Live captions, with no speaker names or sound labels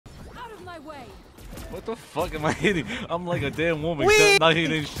my way. What the fuck am I hitting? I'm like a damn woman, not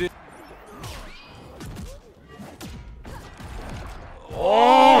hitting shit.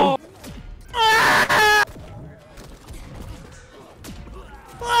 Oh!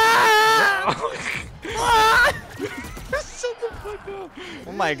 Shut the fuck up!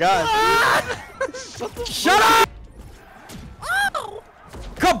 Oh my god! Shut up! Oh!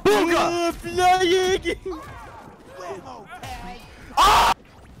 Kabooga! Oh!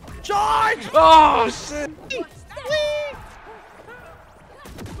 Charge! Oh shit!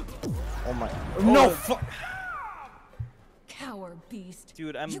 Oh my! No fuck! Coward beast.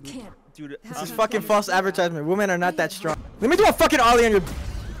 Dude, Dude, This is fucking false advertisement. Women are not that strong. Let me do a fucking ollie on your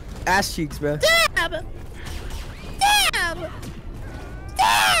ass cheeks, bro. Dab! Dab!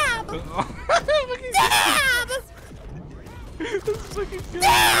 Dab! Dab!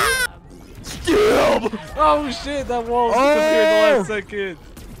 Stab! Oh shit, that wall disappeared the last second.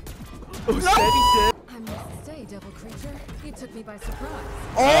 Oh, no! I must say, devil creature, you took me by surprise.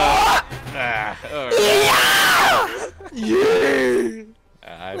 Oh! Right. Yeah!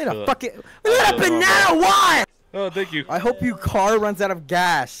 Look at a fucking banana wine! Oh, thank you. I hope your car runs out of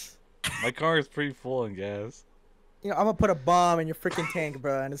gas. My car is pretty full on gas. You know, I'm gonna put a bomb in your freaking tank,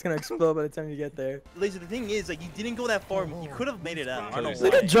 bro, and it's gonna explode by the time you get there. LAZR, the thing is, like, you didn't go that far. You could have made it out. I don't know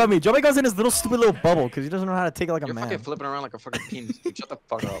Look why. at Jummy. Jummy goes in his little stupid little bubble because he doesn't know how to take it like a man. You're fucking flipping around like a fucking penis. Dude, shut the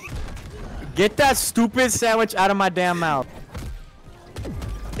fuck up. Get that stupid sandwich out of my damn mouth.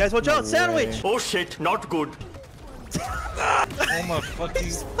 Guys, watch out! Sandwich! Oh shit, not good. Oh my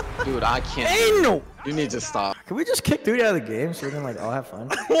fucking... Dude, I can't. Ain't no. You need to stop. Can we just kick dude out of the game so we can like all have fun?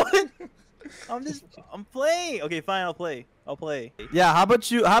 What? I'm playing. Okay, fine. I'll play. Yeah. How about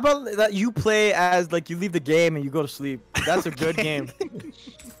that you play as like you leave the game and you go to sleep? That's a good game.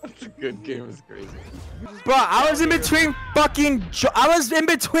 That's a good game. It's crazy. Bro, I was in between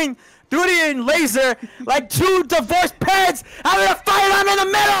Duty and LAZR like two divorced parents having a fight. I'm in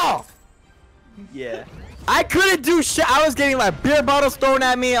the middle. Yeah. I couldn't do shit. I was getting like beer bottles thrown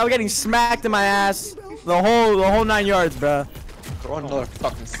at me. I was getting smacked in my ass. The whole 9 yards, bro. Throw another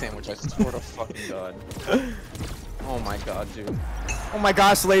fucking sandwich. I swear to fucking god. Oh my god, dude. Oh my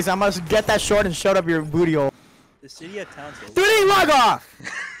gosh, LAZR, I must get that short and shut up your booty hole. The city of Townsville. Duty, log off.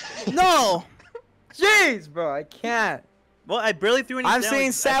 No. Jeez, bro, I can't. Well, I barely threw any. I'm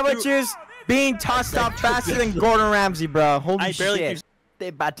seeing sandwiches being tossed out faster than Gordon Ramsay, bro. Holy shit. They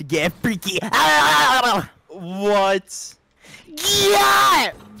about to get freaky. What?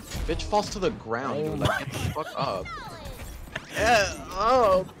 Yeah! Bitch falls to the ground, dude. Like, get the fuck up. Yeah.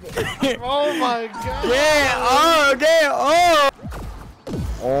 Oh. Oh my god. Yeah. Oh. Yeah. Oh.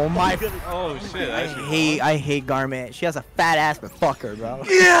 Oh my. Oh shit. I hate Garment. She has a fat ass, but fuck her, bro.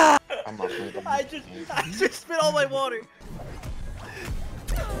 Yeah. I'm not playing them. I just spit all my water.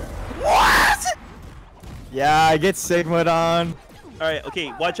 What? Yeah, I get Sigma'd on. All right.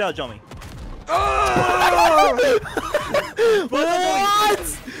 Okay. Watch out, Johnny. Oh! What?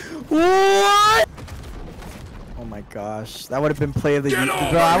 What? Oh my gosh, that would have been play of the year.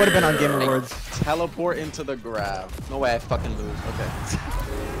 Bro, I would have been on Game Awards. Teleport into the grab. No way I fucking lose. Okay.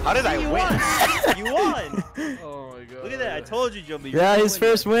 How did I win? You won. Oh my god. Look at that. I told you, Johnny. Yeah, his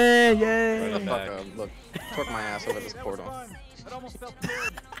first win. Yay. Shut the fuck up. Look, torque my ass over this portal.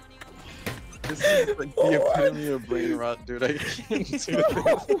 This is like the epitome of brain rot, dude. I can't do this.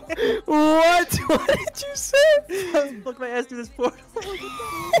 What? What did you say? Fuck my ass through this portal.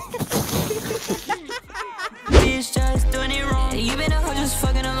 Bitch just doing it wrong. You been a hoe just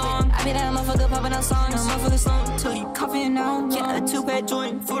fucking along. I be that motherfucker popping out songs. Motherfucker slow till you coughing out. Yeah, a 2-pack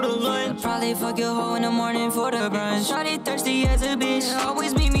joint for the lunch. Probably fuck your hoe in the morning for the brunch. Shawty thirsty as a bitch.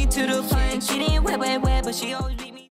 Always beat me to the punch. She didn't wet, but she always.